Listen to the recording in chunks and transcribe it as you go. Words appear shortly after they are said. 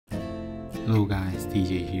Hello guys,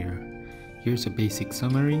 DJ here. Here's a basic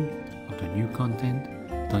summary of the new content,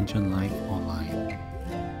 Dungeon Life Online.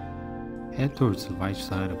 Head towards the right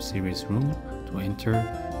side of Sirius Room to enter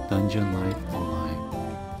Dungeon Life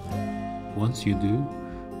Online. Once you do,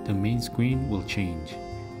 the main screen will change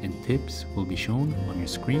and tips will be shown on your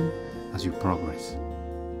screen as you progress.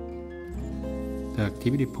 The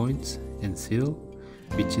activity points and seal,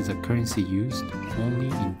 which is a currency used only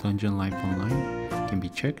in Dungeon Life Online, can be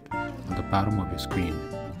checked on the bottom of your screen.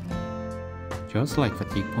 Just like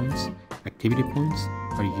fatigue points, activity points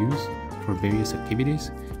are used for various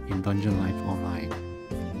activities in Dungeon Life Online.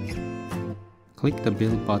 Click the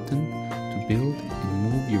build button to build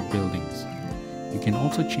and move your buildings. You can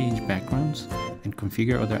also change backgrounds and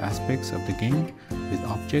configure other aspects of the game with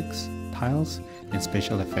objects, tiles, and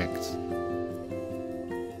special effects.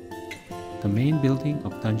 The main building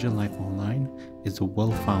of Dungeon Life Online is the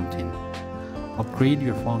Well Fountain. Upgrade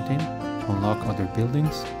your fountain to unlock other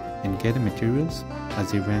buildings and get the materials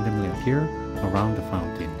as they randomly appear around the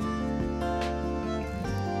fountain.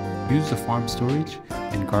 Use the farm storage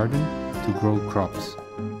and garden to grow crops.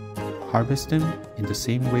 Harvest them in the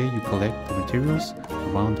same way you collect the materials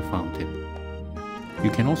around the fountain. You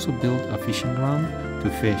can also build a fishing ground to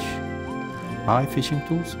fish. Buy fishing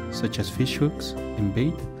tools such as fish hooks and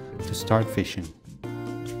bait to start fishing.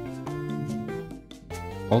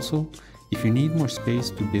 Also, if you need more space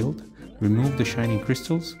to build, remove the shining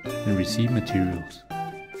crystals and receive materials.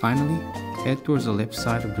 Finally, head towards the left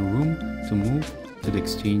side of the room to move to the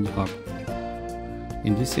exchange hub.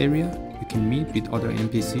 In this area, you can meet with other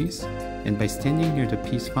NPCs, and by standing near the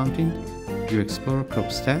peace fountain, your explorer crop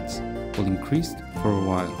stats will increase for a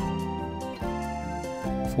while.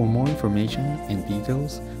 For more information and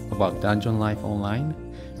details about Dungeon Life Online,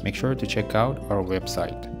 make sure to check out our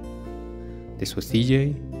website. This was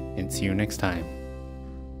DJ, and see you next time.